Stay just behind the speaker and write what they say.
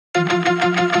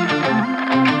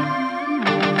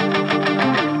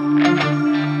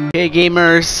Hey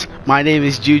gamers, my name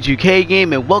is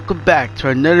jujuKgame and welcome back to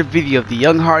another video of the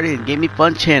Young Hearted and Gaming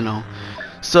Fun channel.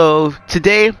 So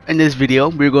today in this video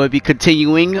we're going to be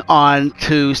continuing on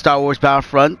to Star Wars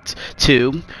Battlefront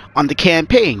 2 on the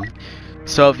campaign.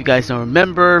 So if you guys don't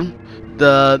remember,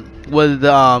 with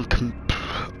the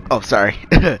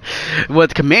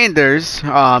commanders,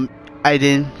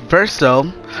 Aiden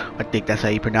Verso, I think that's how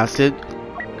you pronounce it.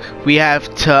 We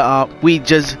have to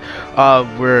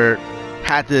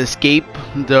had to escape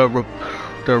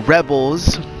the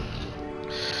rebels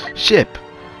ship.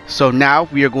 So now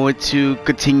we are going to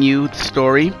continue the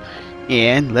story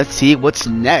and let's see what's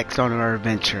next on our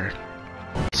adventure.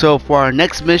 So for our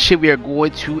next mission we are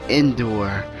going to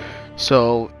Endor.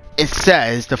 So it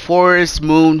says the forest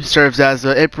moon serves as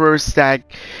the Emperor's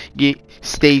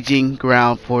staging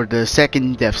ground for the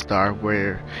second Death Star,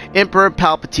 where Emperor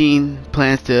Palpatine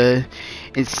plans to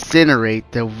incinerate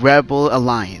the Rebel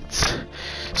Alliance.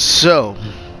 So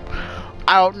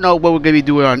I don't know what we're gonna be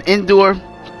doing on Endor,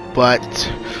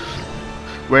 but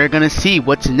we're gonna see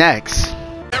what's next.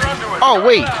 Oh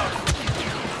wait.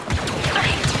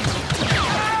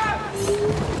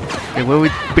 Wait,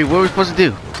 what are we supposed to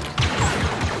do?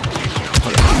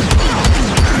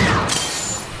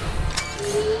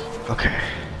 Okay.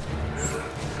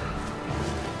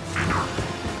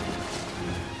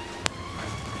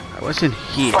 What's in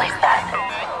here?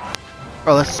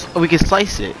 Oh, we can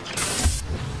slice it.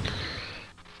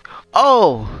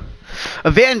 Oh,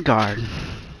 a Vanguard.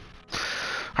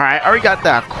 Alright, I already got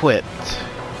that equipped.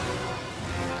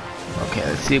 Okay,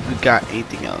 let's see if we got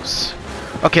anything else.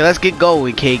 Okay, let's get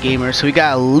going, K-Gamer. So we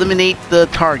gotta eliminate the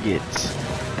targets.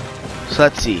 So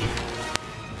let's see.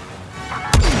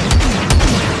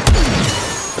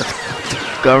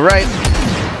 Let's go right.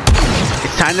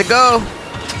 It's time to go.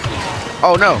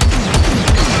 Oh no.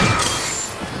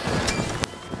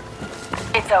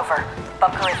 It's over.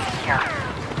 Bunker is secure.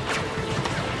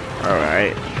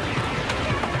 Alright.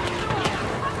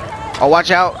 Oh,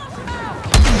 watch out.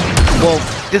 Well,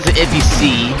 this is an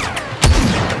NPC.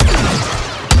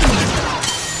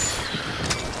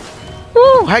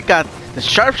 Woo, I got the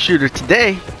sharpshooter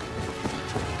today.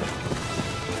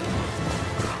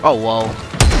 Oh, whoa.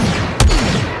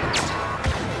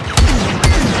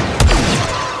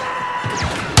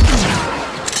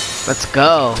 Let's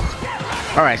go.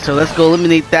 Alright, so let's go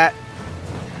eliminate that.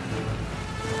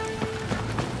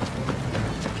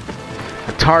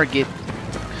 A target.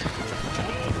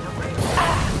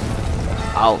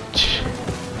 Ouch.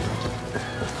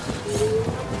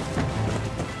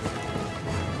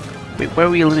 Wait, where are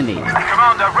we eliminating?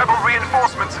 Commander, rebel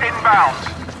reinforcements inbound.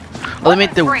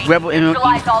 Eliminate the rebel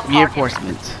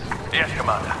reinforcements. Yes,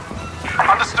 Commander.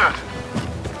 Understood.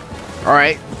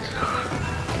 Alright.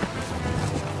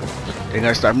 They're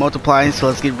gonna start multiplying, so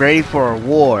let's get ready for a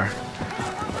war.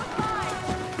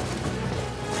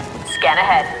 Scan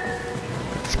ahead.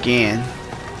 Scan.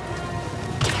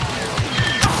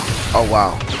 Oh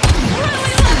wow.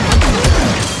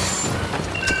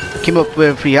 Came up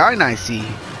with behind, I see.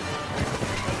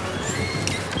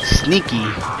 Sneaky,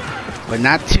 but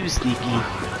not too sneaky.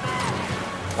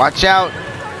 Watch out.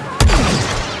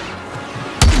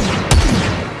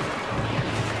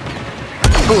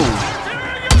 Boom.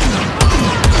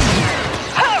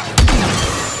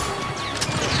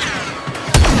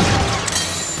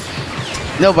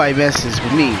 Nobody messes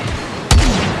with me.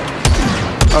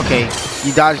 Okay,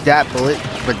 you dodged that bullet,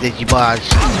 but did you dodge?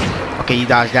 Okay, you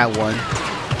dodged that one.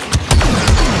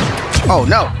 Oh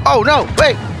no! Oh no!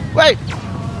 Wait! Wait!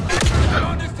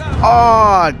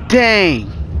 Oh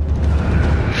dang!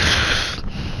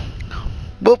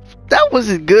 Well, that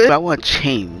wasn't good. I want to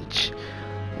change.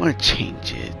 I want to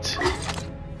change it.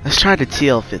 Let's try the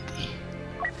TL50.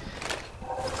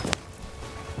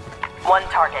 One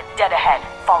target, dead ahead.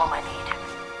 Follow my lead.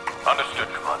 Understood,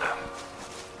 Commander.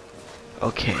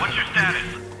 Okay. What's your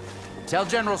status? Tell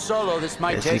General Solo this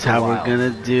might This take is how a while. we're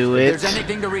gonna do it. If there's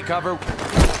anything to recover.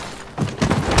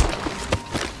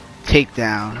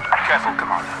 Takedown. Careful,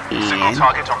 Commander. And Single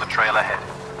target on the trail ahead.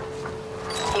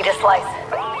 Need a slice.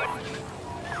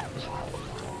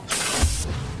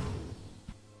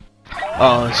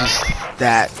 oh, it's just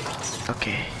that.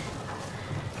 Okay.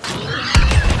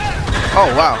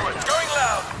 Oh wow.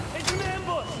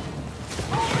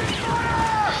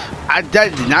 I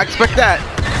did not expect that.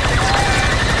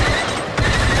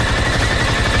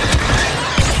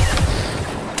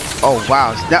 Oh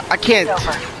wow. Now, I can't. It's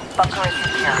over. Bunker is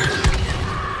secure.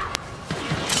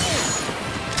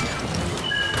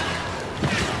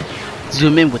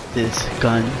 zoom in with this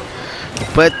gun,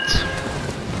 but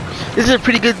This is a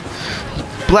pretty good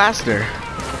blaster.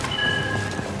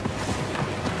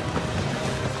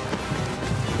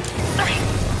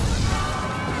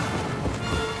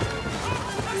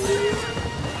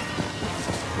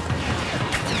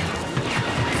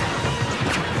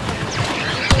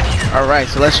 Alright,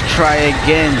 so let's try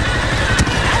again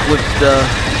with the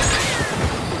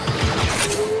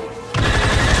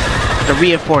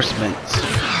reinforcements.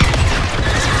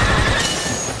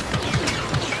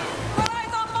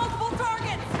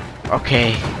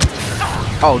 Okay.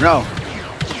 Oh no.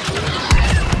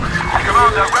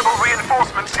 Commander, rebel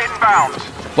reinforcements inbound.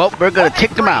 Well, we're gonna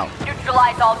take them out.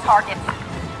 Neutralize all targets.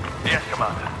 Yes,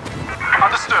 Commander.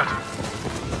 Understood.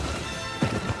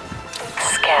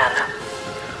 Scan.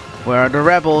 Where are the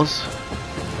rebels?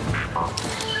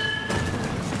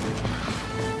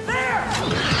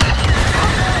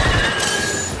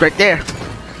 Right there.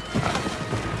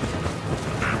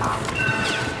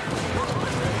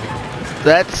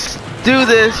 Let's do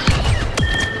this.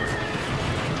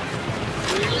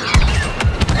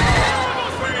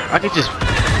 I could just...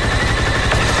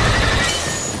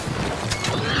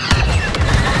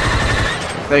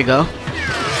 There you go.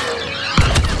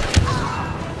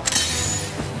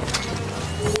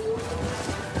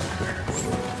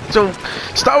 So,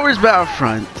 Star Wars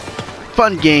Battlefront,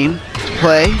 fun game to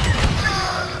play,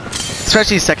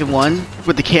 especially the second one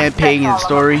with the campaign and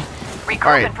story.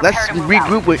 Alright, let's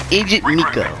regroup with Agent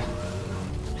Miko.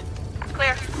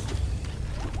 Clear.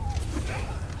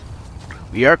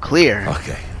 We are clear.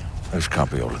 Okay, those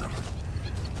can't be all of them.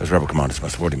 Those rebel commanders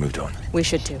must have already moved on. We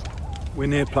should too. We're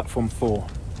near platform 4.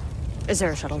 Is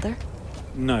there a shuttle there?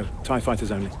 No, TIE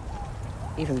fighters only.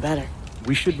 Even better.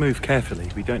 We should move carefully.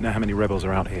 We don't know how many rebels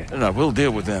are out here. No, we'll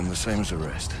deal with them the same as the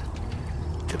rest.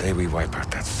 Today we wipe out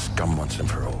that scum once and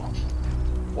for all.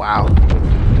 Wow.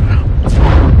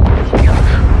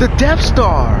 The Death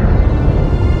Star!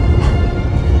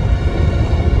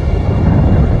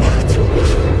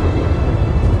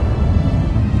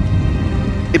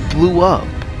 It blew up.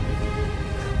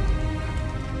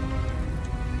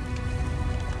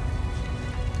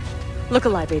 Look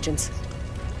alive, agents.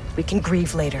 We can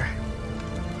grieve later.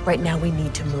 Right now we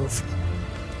need to move.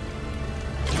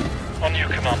 On you,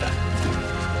 Commander.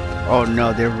 Oh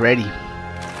no, they're ready.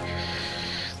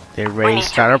 They're We ready need to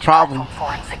start a reach problem. Platform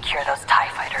 4 and secure those TIE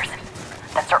fighters.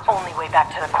 That's our only way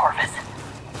back to the Corvus.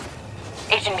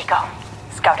 Agent Miko,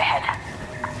 scout ahead.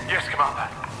 Yes, Commander.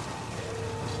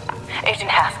 Agent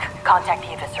Hask, contact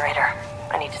the Eviscerator.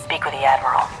 I need to speak with the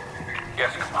Admiral.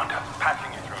 Yes, Commander.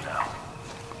 Patching you through now.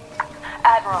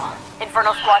 Admiral,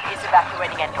 Inferno Squad is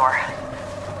evacuating Endor.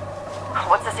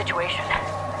 What's the situation?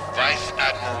 Vice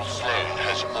Admiral Sloan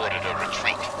has ordered a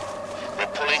retreat.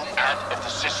 We're pulling out of the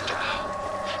system.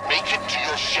 Make it to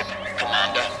your ship,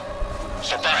 Commander.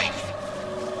 Survive.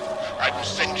 I will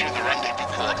send you the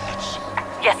rendezvous coordinates.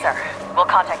 Yes, sir.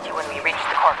 We'll contact you when we reach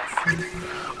the Corvus.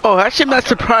 Oh, actually I'm not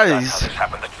surprised. This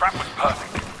happened. The trap was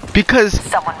perfect. Because...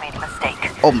 Someone made a mistake.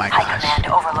 Oh my High gosh.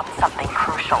 Command overlooked something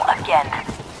crucial again.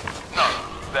 No,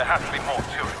 there has to be more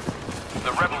to it.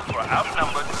 The rebels were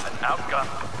outnumbered and outgunned.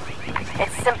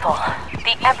 It's simple.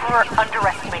 The Emperor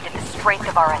underestimated the strength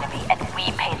of our enemy, and we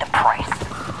paid the price.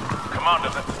 Commander,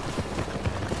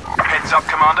 heads up,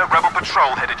 Commander. Rebel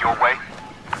patrol headed your way.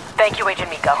 Thank you, Agent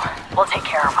Miko. We'll take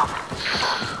care of them.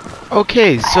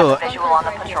 Okay, so... Visual on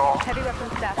the patrol.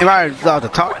 Am I allowed to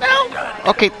talk now?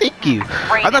 Okay, thank you.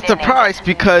 I'm not surprised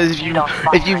because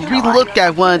if you re-look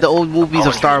at one of the old movies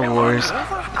of Star Wars,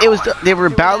 it was they were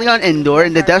battling on Endor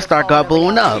and the Death Star got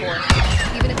blown up.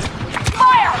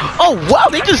 Oh wow!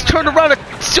 They just turned around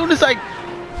as soon as I.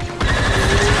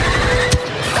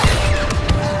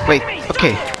 Wait.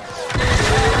 Okay.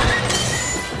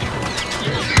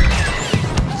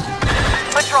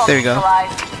 Patrol There you go.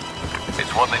 neutralized.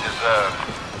 It's what they deserve.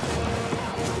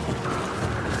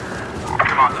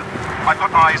 Commander, I've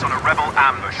got eyes on a rebel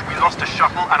ambush. We lost a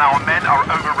shuttle and our men are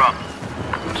overrun.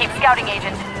 Keep scouting,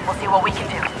 Agent. We'll see what we can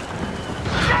do.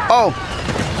 Oh.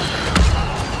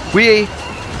 We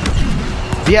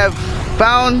have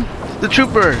found the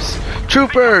troopers.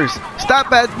 Troopers,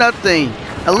 stop at nothing.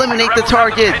 Eliminate the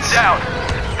targets.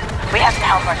 We have to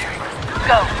help our troopers.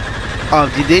 Go. Oh,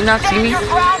 did they not see Stand me? your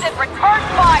ground and return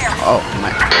fire. Oh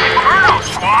my. Inferno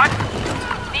Squad!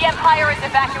 The Empire is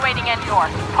evacuating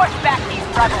Endor. Push back these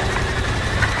rebels.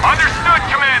 Understood,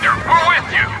 Commander. We're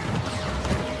with you.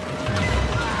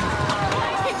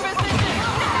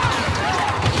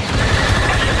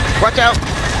 Watch out!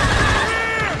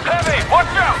 Heavy,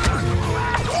 watch out!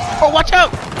 Oh, watch out!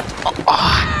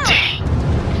 Oh, dang!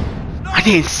 I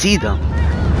didn't see them.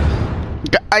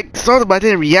 I saw them, but I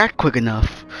didn't react quick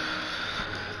enough.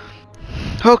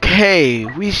 Okay,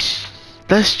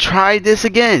 let's try this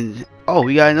again. Oh,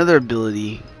 we got another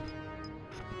ability.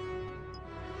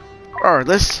 Alright,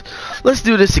 let's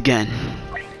do this again.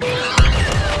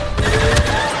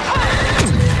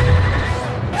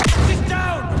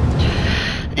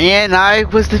 And I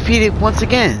was defeated once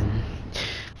again.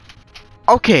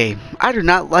 Okay, I do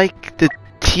not like the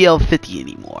TL50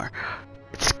 anymore.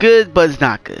 It's good, but it's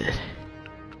not good.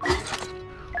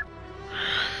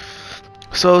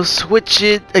 So switch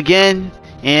it again,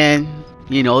 and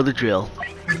you know the drill.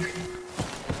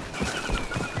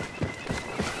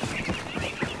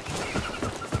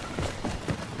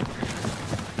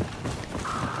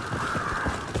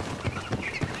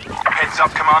 Heads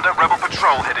up, Commander. Rebel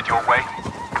patrol headed your way.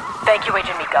 Thank you,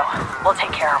 Agent Miko. We'll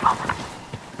take care of them.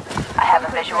 I have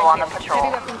a visual on the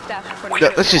patrol.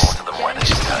 Let's just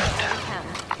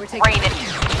Rain it.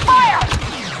 Fire!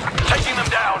 Taking them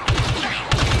down.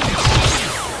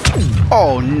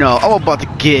 oh no, I'm about to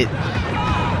get.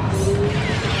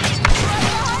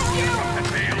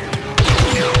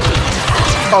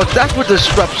 Oh, that's what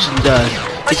disruption does.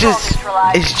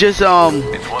 It's just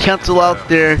cancel out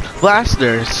their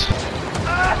blasters.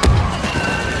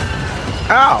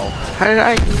 Ow! How did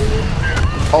I?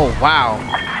 Oh wow!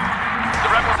 The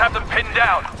rebels have them pinned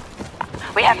down.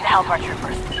 We have to help our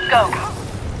troopers. Go.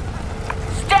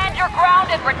 Stand your ground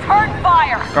and return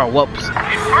fire. Oh whoops!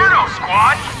 Inferno,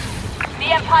 squad.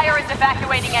 The Empire is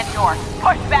evacuating Endor.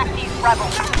 Push back these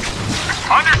rebels.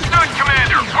 Understood,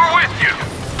 Commander. We're with you.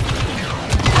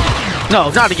 No,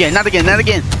 not again! Not again! Not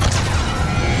again!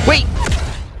 Wait!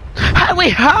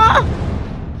 Wait, huh?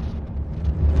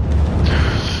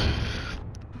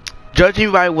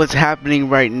 Judging by what's happening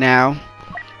right now,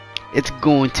 it's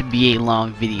going to be a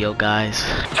long video, guys.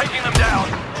 Taking them down.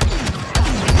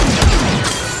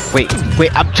 Wait,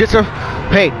 I'm just a...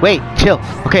 Hey, wait, chill.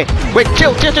 Okay, wait,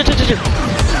 chill. Trying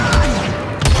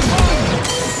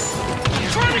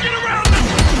to get around them.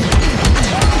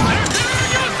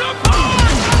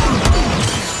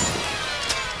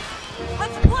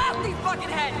 Let's blast these fucking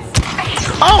heads.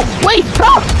 Oh, wait,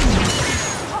 stop!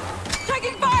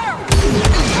 Taking fire.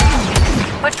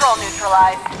 Patrol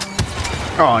neutralized.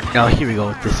 Oh no, here we go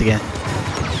with this again.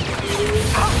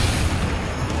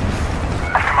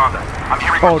 Commander, I'm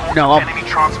hearing Oh, reports no, of enemy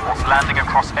transports landing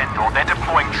across Endor. They're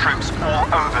deploying troops all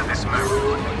over this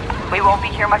move. We won't be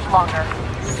here much longer.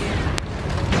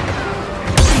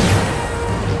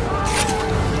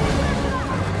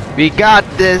 We got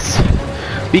this.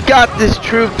 We got this,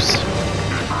 troops.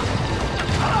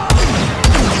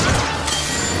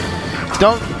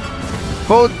 Don't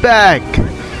hold back.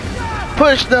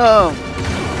 Push them.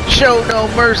 Show no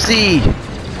mercy.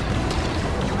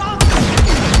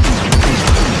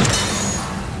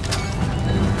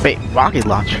 Wait, rocket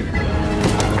launcher? Enemy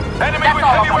That's with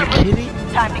all. heavy Are you weapons. kidding?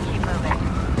 Time to keep moving.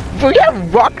 We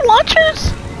have rocket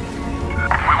launchers?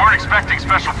 We weren't expecting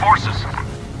special forces.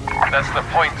 That's the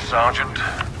point, Sergeant.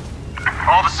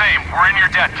 All the same, we're in your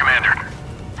debt, Commander.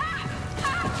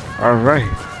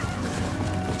 Alright.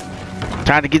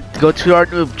 Time to go to our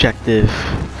new objective.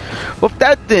 Well,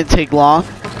 that didn't take long.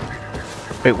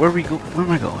 Wait, where am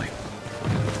I going?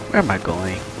 Where am I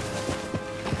going?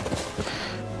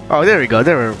 Oh, there we go.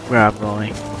 There where I'm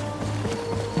going.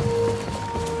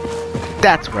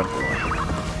 That's where I'm going.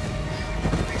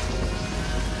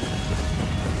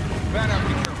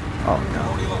 Oh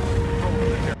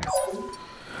no.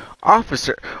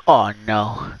 Officer. Oh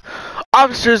no.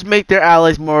 Officers make their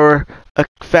allies more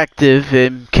effective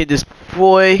and can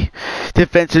destroy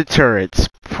defensive turrets.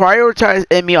 Prioritize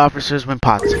enemy officers when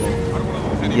possible.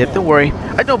 You have to worry.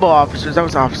 I know about officers. I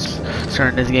was an officer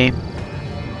in this game.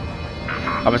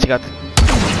 I'm gonna take out the...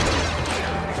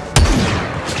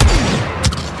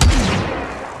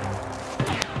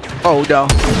 Oh no.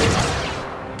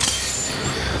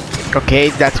 Okay,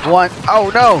 that's one. Oh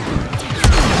no.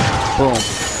 Boom.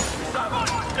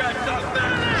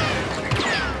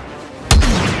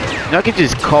 Now I can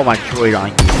just call my droid on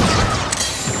you.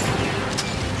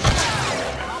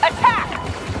 Attack!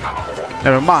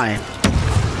 Never mind.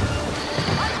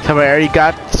 Have I already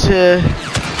got to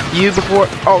you before?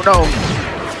 Oh no.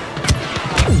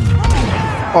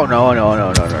 Oh no,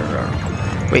 no.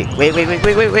 Wait.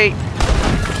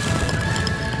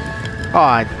 Oh,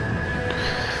 I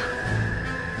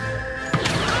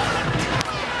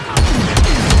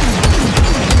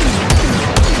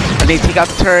need to take out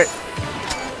the turret.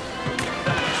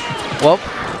 Well,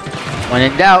 when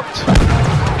in doubt.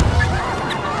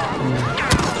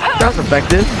 That was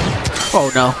effective.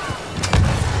 Oh no.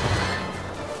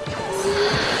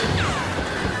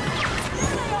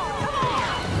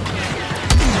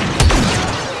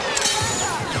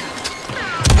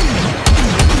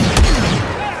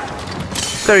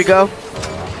 there we go.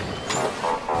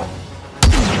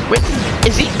 Wait,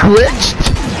 is he glitched?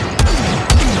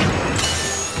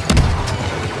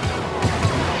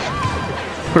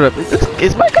 Hold up,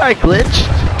 is my guy glitched?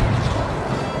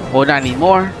 Well, not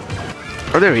anymore.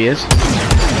 Oh, there he is.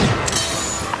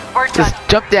 We're Just done.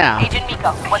 jump down. Agent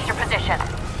Miko, what's your position?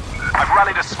 I've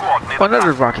rallied a squad near Oh, the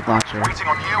another platform. rocket launcher. Waiting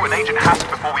on you and Agent Hask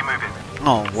before we move in.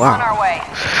 Oh, On wow. our way.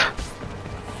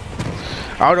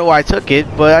 I don't know why I took it,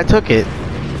 but I took it.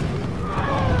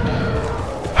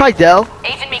 Hi, Del.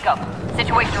 Agent Miko,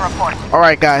 situation report.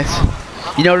 Alright, guys.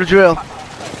 You know the drill.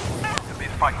 It'll be a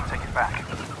fight to take it back.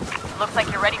 Looks like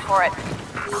you're ready for it.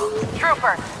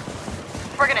 Troopers,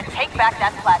 we're gonna take back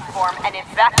that platform and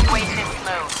evacuate this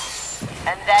moon.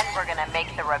 And then we're gonna make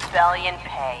the rebellion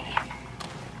pay.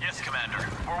 Yes, Commander.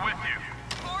 We're with you.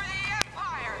 For the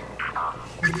Empire!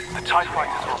 The TIE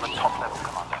fighters are on the top level,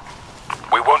 Commander.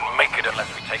 We won't make it unless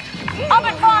we take it. Up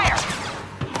and fire!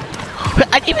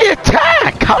 I didn't even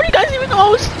attack! How do you guys even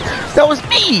know that was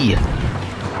me?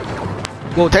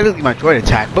 Well, technically my droid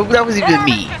attacked, but that wasn't even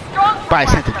me. But I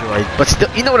sent the droid. But still,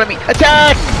 you know what I mean.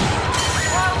 Attack!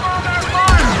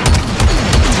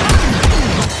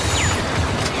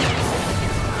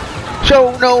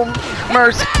 Show no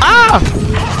mercy. Ah!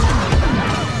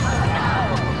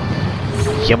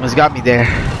 He almost got me there.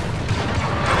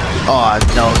 Oh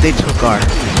no, they took our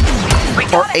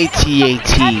or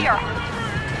AT-AT.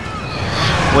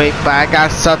 Wait, but I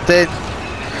got something.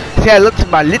 See, I looked at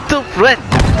my little friend.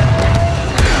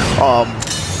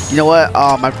 You know what?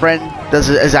 My friend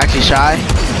is actually shy.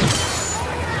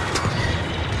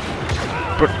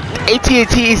 But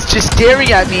AT-AT is just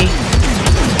staring at me.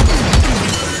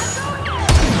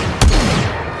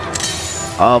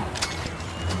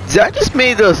 Did I just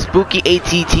made a spooky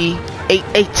AT-AT?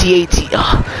 AT-AT.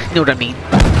 You know what I mean?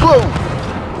 Whoa!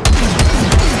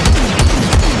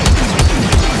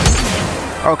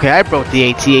 Okay, I broke the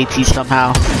AT-AT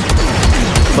somehow.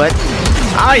 But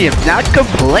I am not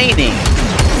complaining.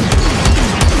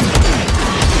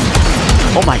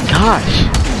 Oh my gosh.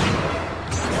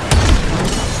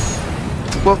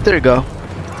 Well, there you go.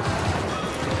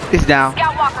 It's down.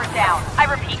 Scout walker's down. I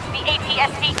repeat, the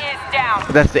AT-ST is down.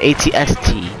 That's the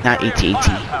AT-ST, not AT-AT.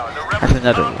 That's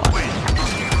another one.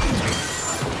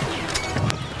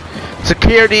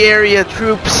 Secure the area,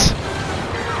 troops.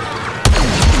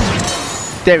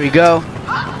 There we go.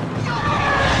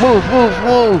 Move, move,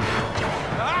 move.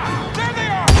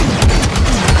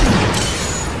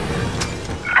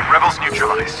 Rebels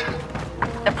neutralized.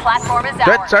 The platform is ours.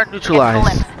 Threats aren't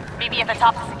neutralized. Maybe at the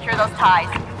top to secure those ties.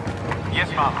 Yes,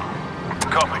 Mom.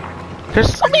 Copy.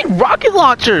 There's so many rocket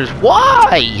launchers.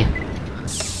 Why?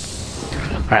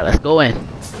 Alright, let's go in.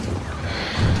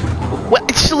 What?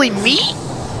 It's actually me?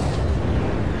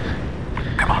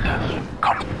 Commander,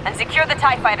 And secure the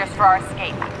TIE fighters for our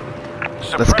escape.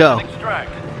 Let's go.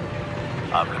 Extract.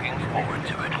 I'm looking forward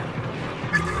to it.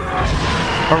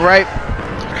 Alright.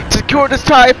 Secure the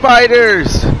TIE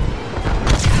fighters!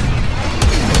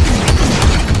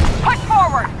 Push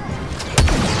forward!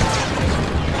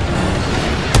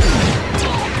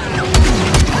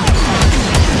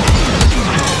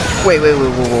 Wait,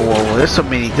 whoa. There's too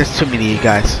many of you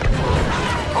guys.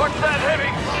 Push that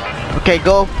heavy. Okay,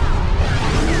 go.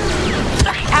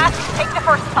 Ask, take the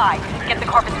first tie. Get the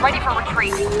Corvus ready for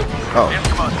retreat. Oh. Yes,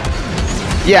 Commander.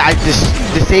 Yeah, I just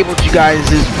disabled you guys'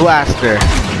 blaster.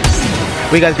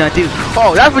 What you guys gonna do?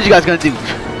 Oh, that's what you guys gonna do.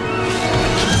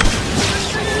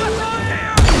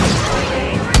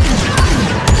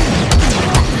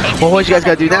 Well, what you guys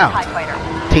gotta do now?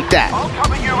 Take that. I'll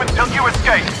cover you until you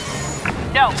escape.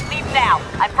 No, leave now.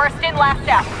 I'm first in, last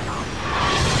out.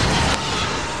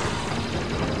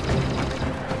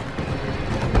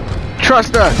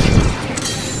 Trust us.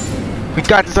 We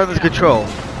got this under control.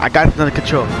 I got this under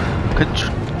control.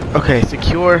 Okay,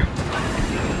 secure.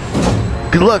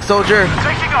 Good luck, soldier.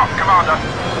 Taking off, Commander.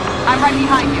 I'm right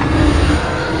behind you.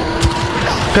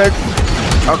 Good.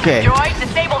 Okay. Droid,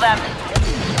 disable them.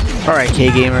 Alright,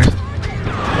 K-gamers.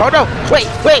 Oh no! Wait!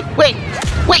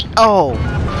 Oh!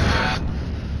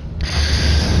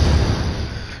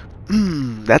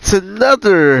 That's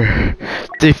another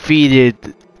defeated.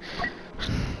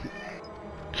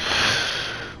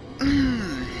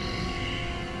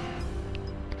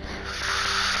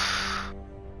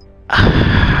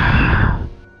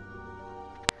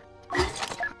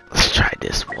 Let's try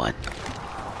this one.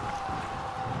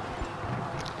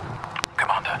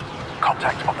 Commander,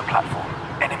 contact on the platform.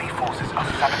 Enemy forces are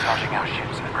sabotaging our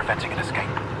ships and preventing an escape.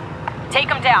 Take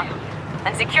them down.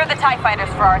 And secure the TIE fighters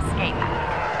for our escape.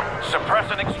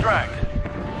 Suppress and extract.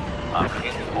 I'm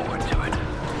looking forward to it.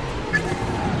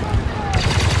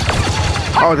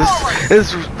 Oh,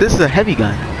 this is a heavy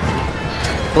gun.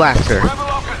 Blaster.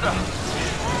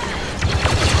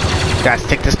 Guys,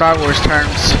 take the Star Wars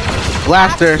terms.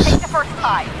 Blasters. Take the first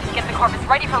eye. Get the Corvus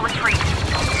ready for retreat.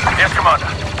 Yes, Commander.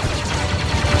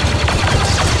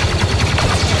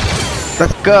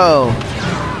 Let's go.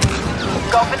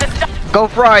 Go for the stuff. Go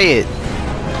fry it.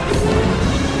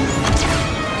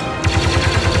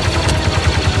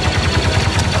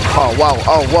 Oh, whoa,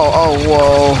 oh, whoa, oh,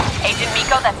 whoa. Agent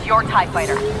Miko, that's your TIE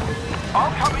fighter.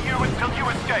 I'll cover you until you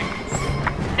escape.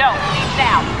 No, leave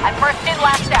now. I'm first in,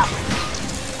 last out.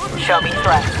 Show me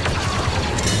threat.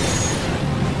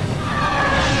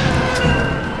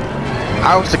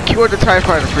 I will secure the TIE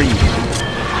fighter for you.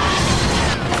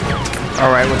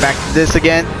 Alright, we're back to this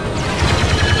again.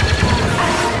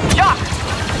 Shock!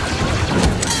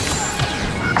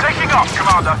 Taking off,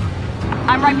 Commander.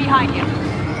 I'm right behind you.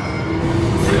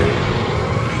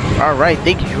 Alright,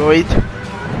 thank you, droid.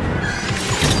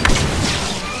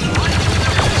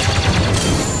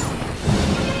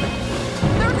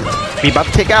 We about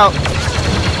to take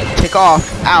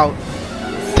off out.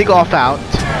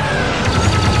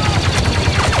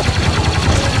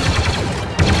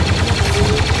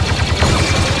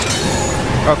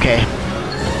 Okay. I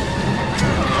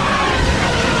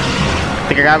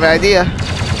think I got an idea.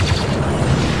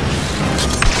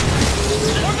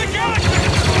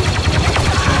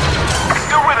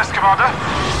 Still with us, Commander.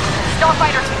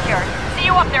 Starfighter secured. See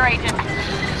you up there, Agent.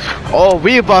 Oh,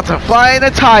 we about to fly in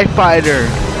a TIE fighter.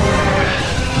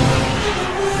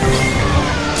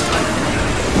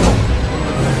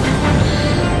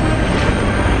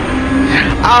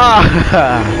 Ah!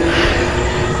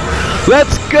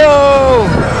 Let's go!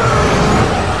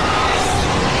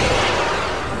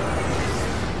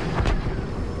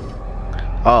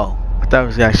 Oh, I thought I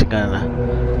was actually gonna.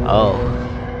 Oh.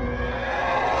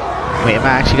 Wait, am I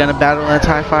actually gonna battle in a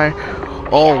TIE fighter?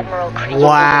 Oh,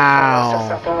 wow.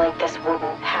 So something like this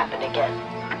wouldn't happen again.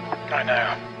 I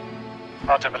know.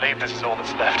 Hard to believe this is all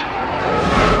that's left.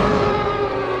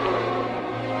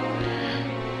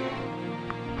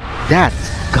 That's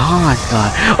gone.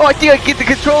 Oh, I think I get to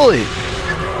control it.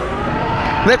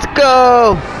 Let's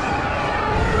go.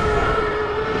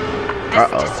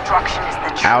 This destruction is the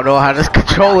truth. I don't know how to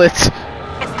control it.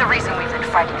 It's the reason we've been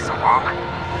fighting so long.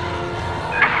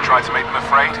 We tried to make them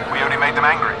afraid. We only made them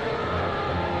angry.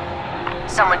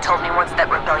 Someone told me once that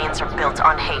rebellions are built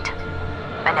on hate.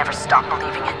 I never stopped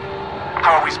believing it.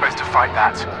 How are we supposed to fight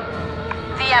that?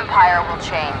 The Empire will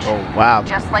change. Oh, wow.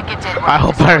 Just like it did when I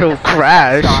we hope I destroyed don't the First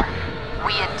crash. Star.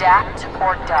 We adapt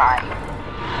or die.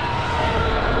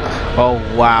 Oh,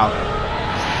 wow.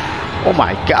 Oh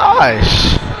my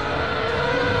gosh.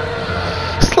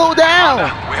 Slow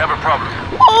down. We have a problem.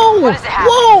 Whoa. What does it have?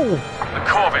 Whoa. The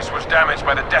Corvus was damaged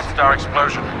by the Death Star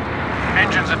explosion.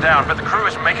 Engines are down, but the crew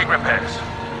is making repairs.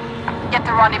 Get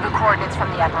the rendezvous coordinates from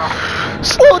the Admiral.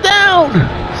 Slow down.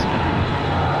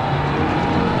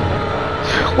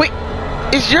 Wait,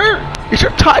 is your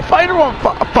TIE fighter on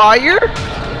fire?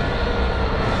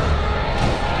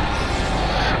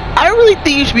 I really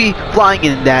think you should be flying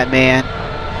in that, man.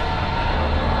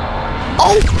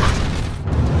 Oh!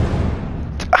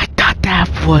 I thought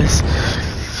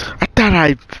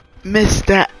I missed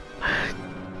that.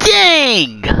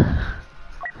 Dang!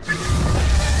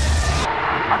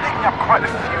 I'm picking up quite a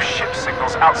few ship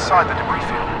signals outside the debris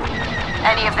field.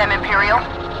 Any of them Imperial?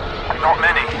 Not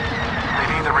many.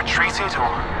 They've either retreated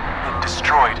or been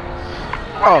destroyed.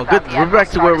 Oh, good. We're back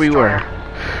to where we were.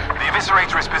 The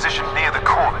eviscerator is positioned near the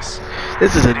Corvus.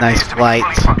 This is a nice flight.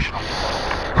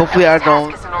 Hopefully I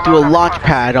don't do a launch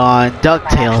pad on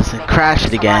DuckTales and crash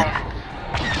it again.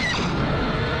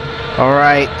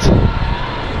 Alright.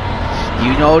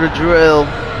 You know the drill.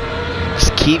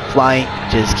 Just keep flying.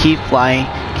 Just keep flying.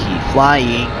 Keep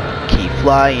flying. Keep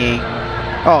flying.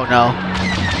 Oh no.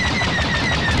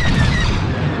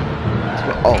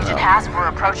 Oh Agent no. Haas, we're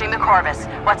approaching the Corvus.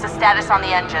 What's the status on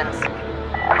the engines?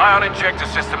 Ion injector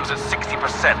systems at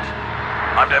 60%.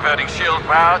 I'm diverting shield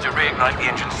power to reignite the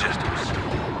engine systems.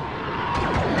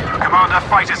 Commander,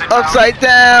 fighters inbound. Upside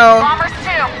down. Bombers 2,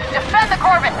 defend the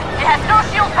Corvus. It has no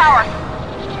shield power.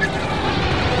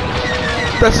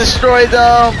 Let's destroy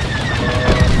them.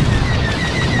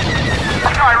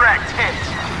 Direct hit.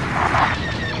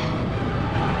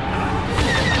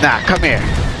 Nah, come here.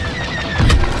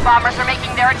 Bombers are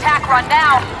making their attack run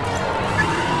now.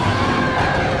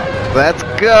 Let's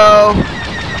go.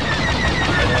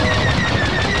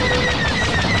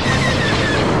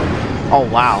 Oh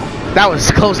wow, that was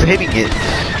close to hitting it.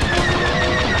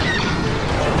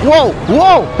 Whoa,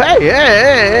 whoa, hey, hey,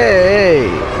 hey,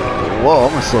 hey. Whoa, I'm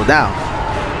gonna slow down.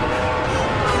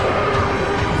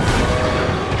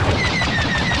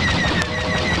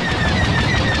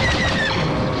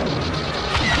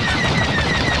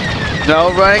 No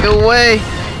running away.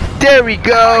 There we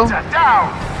go.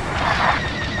 Down.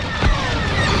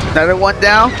 Another one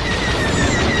down.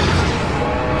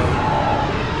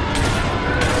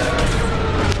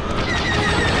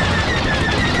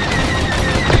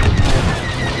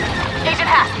 Agent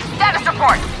Hask, status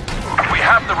report. We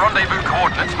have the rendezvous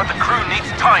coordinates, but the crew needs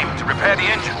time to repair the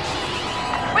engines.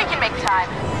 We can make time.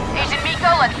 Agent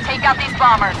Miko, let's take out these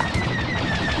bombers.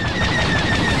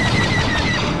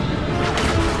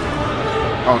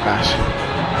 Oh gosh.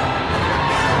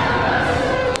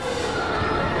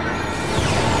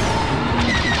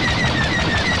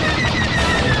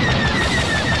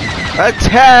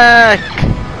 Attack!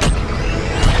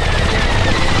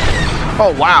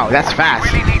 Oh wow, that's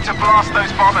fast. Really need to blast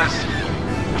those bombers.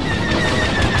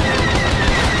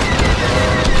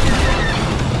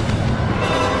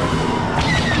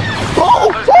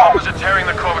 Oh, Those bombers are tearing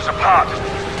the Corvus apart.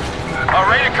 Our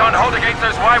radar can't hold against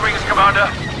those Y-wings, Commander.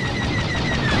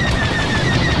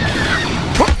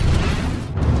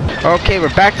 okay, we're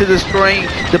back to destroying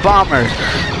the bombers.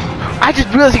 I just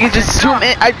realized you could just zoom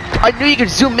in. I knew you could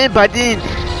zoom in, but I didn't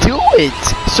do it.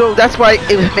 So that's why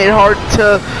it made it hard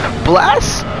to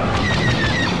blast.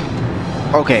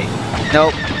 Okay,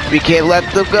 nope, we can't let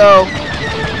them go.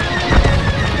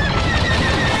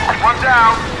 One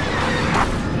down.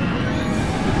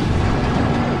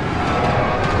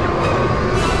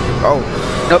 Oh,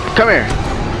 nope, come here.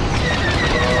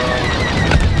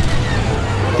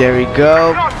 There we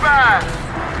go. Not bad.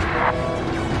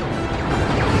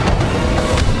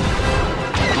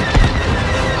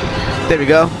 There we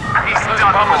go. Those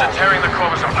bombers are tearing the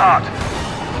Corvus apart.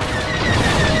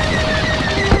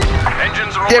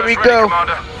 Engines are There almost we ready, go.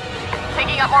 Commander.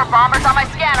 Picking up more bombers on my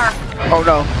scanner. Oh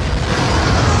no.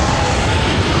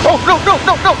 Oh no, no,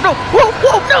 no, no, no. Whoa,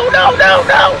 whoa, no, no, no,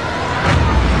 no.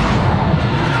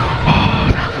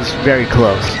 Oh, that was very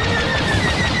close.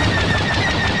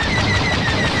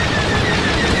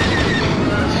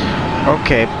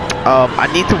 Okay, I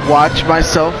need to watch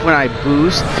myself when I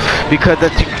boost, because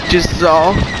as you just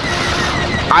saw,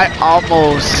 I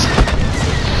almost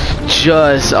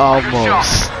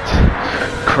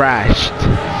crashed.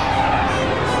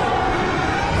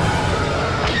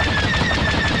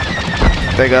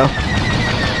 There you go.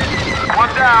 One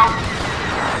down.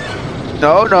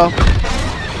 No, no.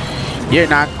 You're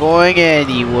not going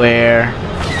anywhere.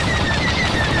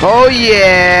 Oh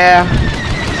yeah.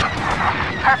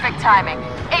 Perfect timing.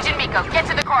 Agent Miko, get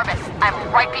to the Corvus. I'm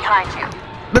right behind you.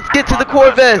 Let's get to the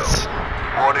Corvus.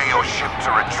 Order your ship to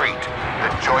retreat,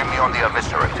 then join me on the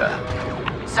Eviscerator.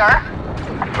 Sir?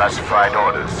 Classified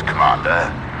orders, Commander.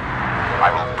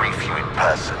 I will brief you in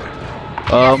person.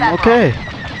 Admiral. Okay.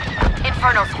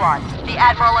 Inferno Squad. The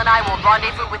Admiral and I will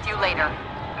rendezvous with you later.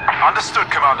 Understood,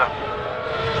 Commander.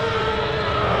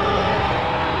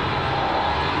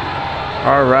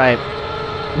 Alright.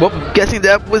 Well, I'm guessing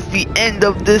that was the end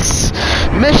of this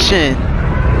mission.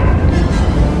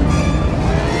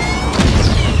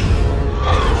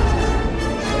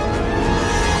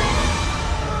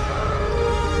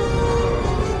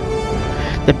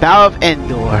 The Battle of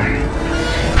Endor.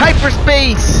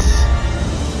 Hyperspace!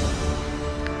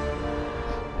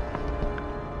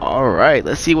 Alright,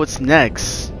 let's see what's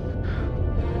next.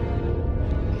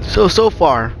 So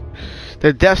far,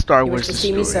 the Death Star was to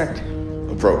see me, sir.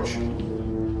 Approach.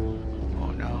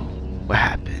 Oh no. What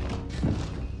happened?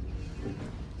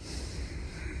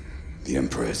 The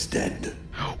Emperor is dead.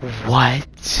 What?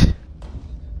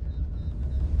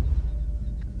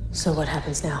 So what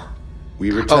happens now?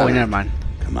 We return. Oh, never mind.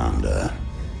 Commander.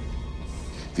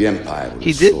 The Empire was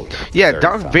He did- sought at the yeah, very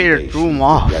Darth Vader foundation threw him of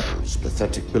off. the rebels'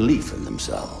 pathetic belief in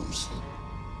themselves.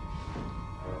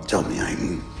 Tell me,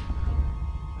 Aiden,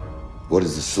 what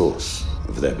is the source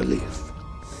of their belief?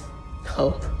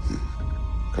 Hope.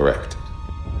 Correct.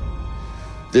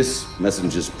 This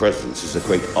messenger's presence is a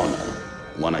great honor,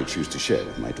 one I choose to share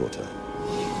with my daughter.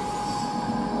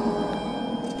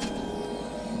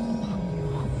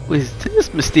 Who is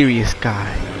this mysterious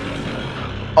guy?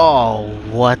 Oh,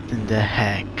 what in the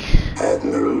heck?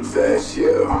 Admiral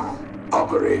Versio,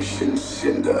 Operation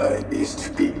Cinder is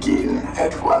to begin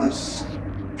at once.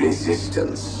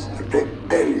 Resistance,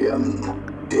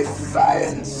 rebellion,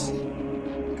 defiance.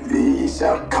 These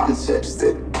are concepts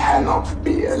that cannot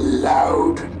be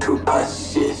allowed to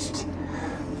persist.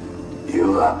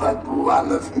 You are but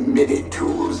one of many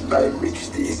tools by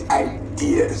which these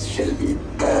ideas shall be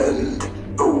burned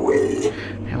away.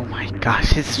 Oh my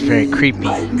gosh, this is very creepy.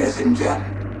 My messenger,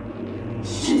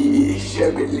 he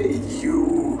shall relay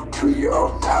you to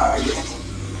your target.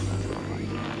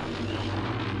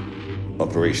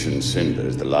 Operation Cinder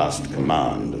is the last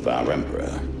command of our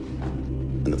Emperor,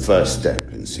 and and the first step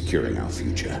in securing our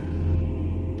future.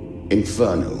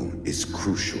 Inferno is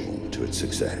crucial to its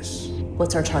success.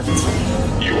 What's our target?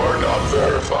 You are not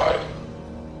verified.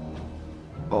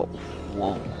 Oh,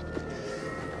 whoa.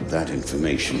 That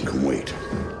information can wait.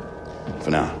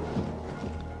 For now.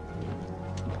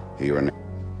 Here and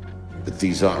but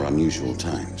these are unusual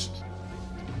times.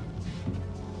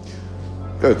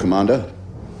 Go, Commander.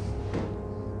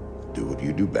 Do what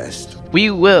you do best.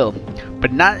 We will,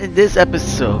 but not in this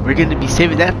episode. We're going to be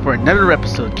saving that for another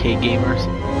episode, K-Gamers.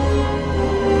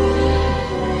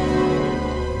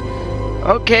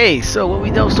 Okay, so what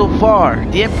we know so far.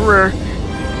 The Emperor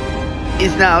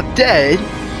is now dead,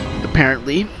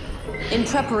 apparently. In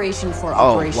preparation for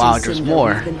Oh, Operation wow, there's Cinder,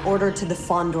 more. we've been ordered to the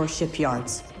Fondor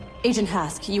shipyards. Agent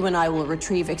Hask, you and I will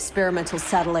retrieve experimental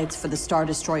satellites for the Star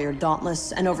Destroyer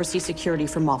Dauntless and oversee security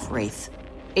for Moff Wraith.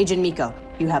 Agent Miko,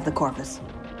 you have the Corvus.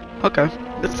 Okay,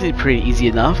 that's pretty easy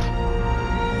enough.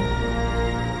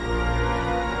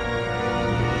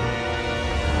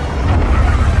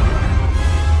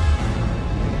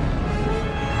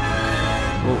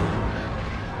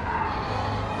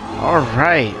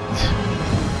 Alright.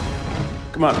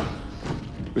 Come on.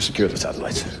 We secured the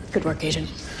satellites. Good work, Agent.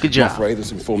 Good job. Moff Wraith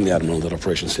has informed the Admiral that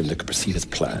Operation Cinder could proceed as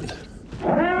planned.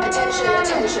 Attention,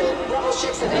 attention. Rebel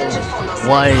ships have entered Fondor.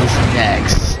 What is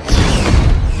next?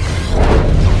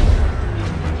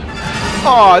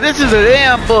 Oh, this is an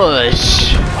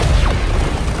ambush!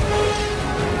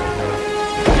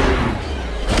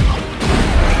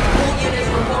 All units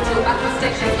report to Aqua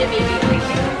Station immediately.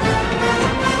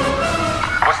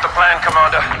 What's the plan,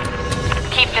 Commander?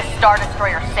 Keep this Star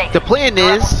Destroyer safe. The plan The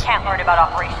rebels is... can't learn about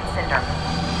Operation Cinder.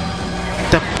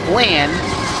 The plan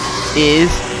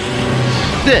is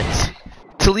this.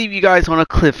 To leave you guys on a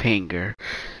cliffhanger.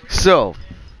 So...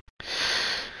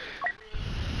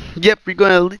 Yep, we're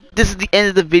gonna. This is the end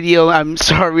of the video. I'm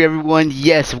sorry, everyone.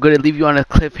 Yes, I'm gonna leave you on a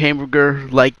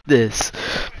cliffhanger like this,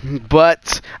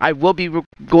 but I will be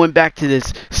going back to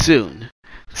this soon,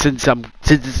 since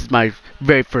this is my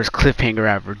very first cliffhanger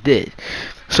I ever did.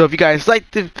 So if you guys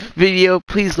liked the video,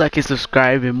 please like and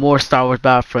subscribe, and more Star Wars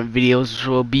Battlefront videos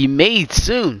will be made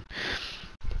soon.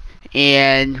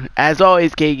 And as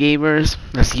always, K-Gamers,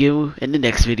 I'll see you in the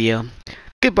next video.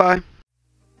 Goodbye.